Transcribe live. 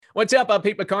What's up? I'm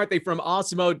Pete McCarthy from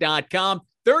Awesemo.com.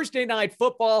 Thursday night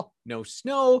football, no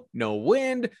snow, no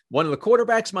wind. One of the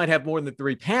quarterbacks might have more than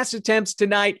 3 pass attempts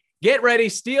tonight. Get ready,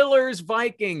 Steelers,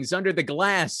 Vikings under the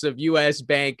glass of US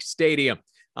Bank Stadium.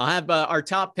 I'll have our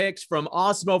top picks from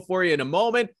Awesemo for you in a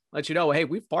moment. Let you know, hey,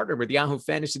 we've partnered with Yahoo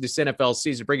Fantasy this NFL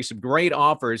season, bringing some great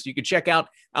offers. You can check out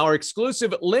our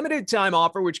exclusive limited time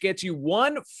offer, which gets you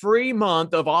 1 free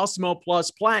month of Awesemo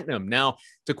Plus Platinum. Now,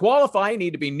 to qualify, you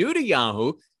need to be new to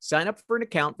Yahoo. Sign up for an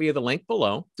account via the link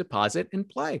below, deposit, and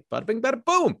play. Bada bing, bada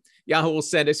boom. Yahoo will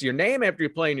send us your name after you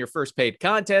play in your first paid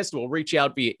contest. We'll reach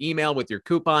out via email with your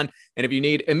coupon. And if you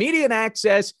need immediate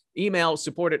access, email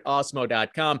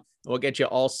support@awesemo.com. We'll get you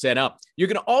all set up. You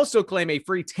can also claim a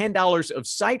free $10 of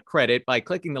site credit by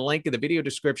clicking the link in the video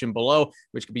description below,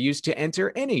 which can be used to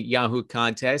enter any Yahoo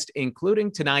contest,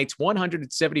 including tonight's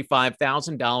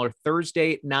 $175,000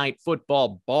 Thursday night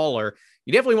football baller.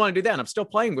 You definitely want to do that. I'm still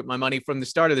playing with my money from the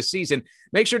start of the season.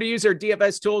 Make sure to use our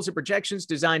DFS tools and projections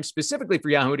designed specifically for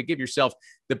Yahoo to give yourself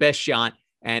the best shot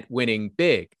at winning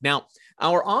big. Now,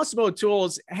 our Awesemo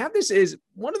tools have this as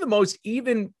one of the most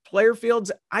even player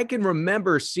fields I can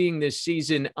remember seeing this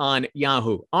season on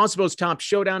Yahoo. Awesemo's top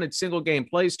showdown and single game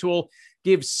plays tool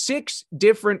gives 6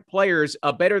 different players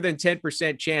a better than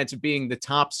 10% chance of being the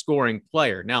top scoring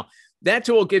player. Now, that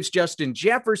tool gives Justin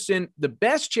Jefferson the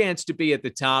best chance to be at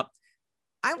the top.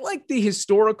 I like the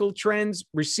historical trends.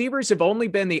 Receivers have only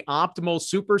been the optimal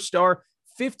superstar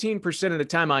 15% of the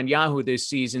time on Yahoo this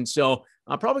season. So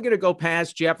I'm probably going to go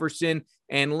past Jefferson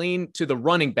and lean to the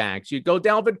running backs. You go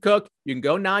Dalvin Cook, you can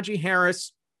go Najee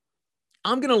Harris.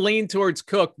 I'm going to lean towards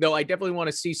Cook, though I definitely want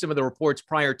to see some of the reports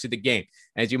prior to the game.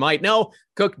 As you might know,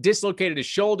 Cook dislocated his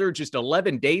shoulder just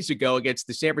 11 days ago against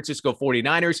the San Francisco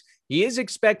 49ers. He is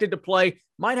expected to play,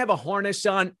 might have a harness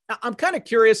on. I'm kind of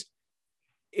curious.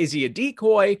 Is he a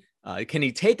decoy? Can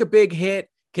he take a big hit?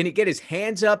 Can he get his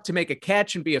hands up to make a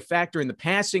catch and be a factor in the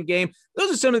passing game?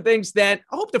 Those are some of the things that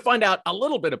I hope to find out a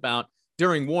little bit about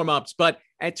during warmups. But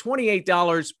at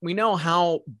 $28, we know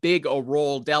how big a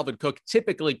role Dalvin Cook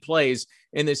typically plays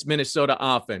in this Minnesota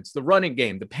offense. The running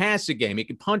game, the passing game, he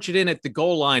can punch it in at the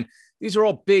goal line. These are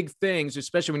all big things,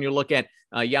 especially when you look at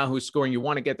Yahoo scoring. You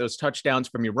want to get those touchdowns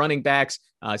from your running backs.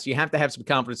 So you have to have some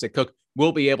confidence that Cook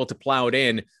will be able to plow it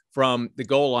in from the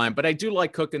goal line. But I do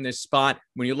like Cook in this spot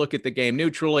when you look at the game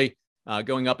neutrally,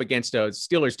 going up against a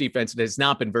Steelers defense that has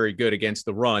not been very good against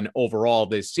the run overall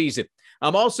this season.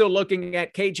 I'm also looking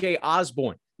at KJ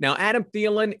Osborne. Now, Adam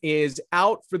Thielen is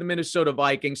out for the Minnesota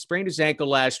Vikings, sprained his ankle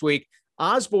last week.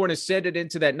 Osborne ascended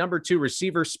into that number 2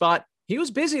 receiver spot. He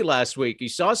was busy last week. He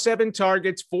saw 7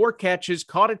 targets, 4 catches,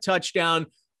 caught a touchdown.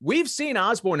 We've seen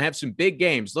Osborne have some big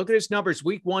games. Look at his numbers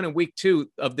week 1 and week 2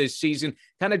 of this season.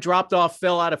 Kind of dropped off,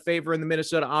 fell out of favor in the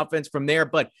Minnesota offense from there,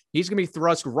 but he's going to be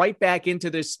thrust right back into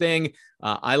this thing.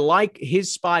 I like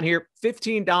his spot here,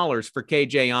 $15 for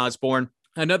KJ Osborne.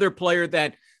 Another player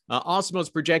that Awesemo's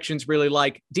projections really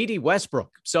like, D.D.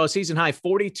 Westbrook. Saw a season-high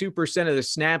 42% of the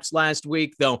snaps last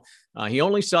week, though he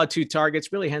only saw 2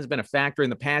 targets. Really hasn't been a factor in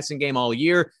the passing game all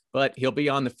year, but he'll be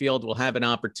on the field. We'll have an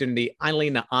opportunity. I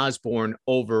lean to Osborne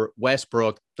over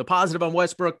Westbrook. The positive on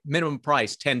Westbrook, minimum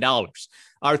price, $10.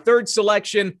 Our third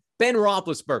selection, Ben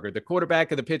Roethlisberger, the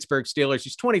quarterback of the Pittsburgh Steelers.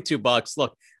 He's $22.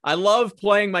 Look, I love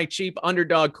playing my cheap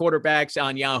underdog quarterbacks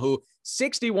on Yahoo.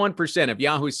 61% of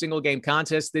Yahoo's single game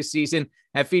contests this season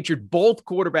have featured both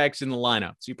quarterbacks in the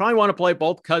lineup. So you probably want to play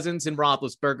both Cousins and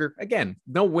Roethlisberger. Again,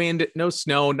 no wind, no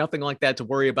snow, nothing like that to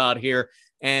worry about here.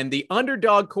 And the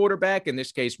underdog quarterback, in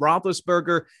this case,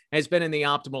 Roethlisberger, has been in the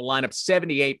optimal lineup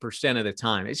 78% of the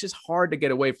time. It's just hard to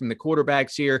get away from the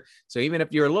quarterbacks here. So even if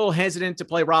you're a little hesitant to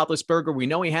play Roethlisberger, we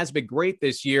know he has been great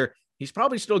this year. He's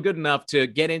probably still good enough to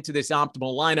get into this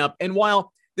optimal lineup. And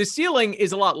while the ceiling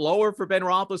is a lot lower for Ben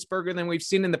Roethlisberger than we've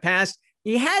seen in the past,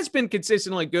 he has been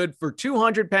consistently good for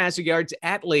 200 passing yards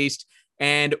at least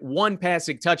and 1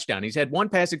 passing touchdown. He's had 1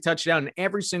 passing touchdown in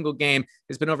every single game.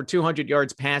 Has been over 200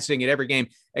 yards passing in every game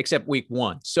except week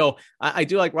 1. So I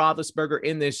do like Roethlisberger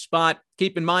in this spot.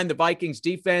 Keep in mind the Vikings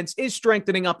defense is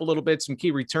strengthening up a little bit. Some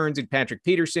key returns in Patrick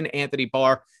Peterson, Anthony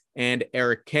Barr, and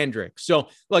Eric Kendrick. So,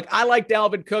 look, I like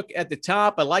Dalvin Cook at the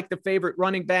top. I like the favorite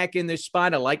running back in this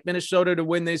spot. I like Minnesota to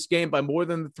win this game by more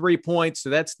than the 3 points. So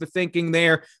that's the thinking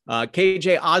there.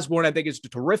 KJ Osborne, I think, is a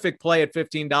terrific play at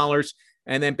 $15.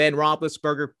 And then Ben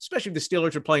Roethlisberger, especially if the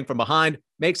Steelers are playing from behind,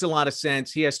 makes a lot of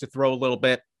sense. He has to throw a little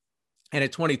bit. And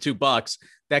at $22,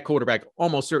 that quarterback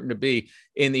almost certain to be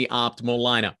in the optimal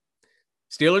lineup.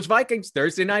 Steelers Vikings,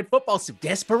 Thursday night football. Some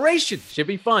desperation. Should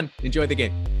be fun. Enjoy the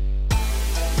game.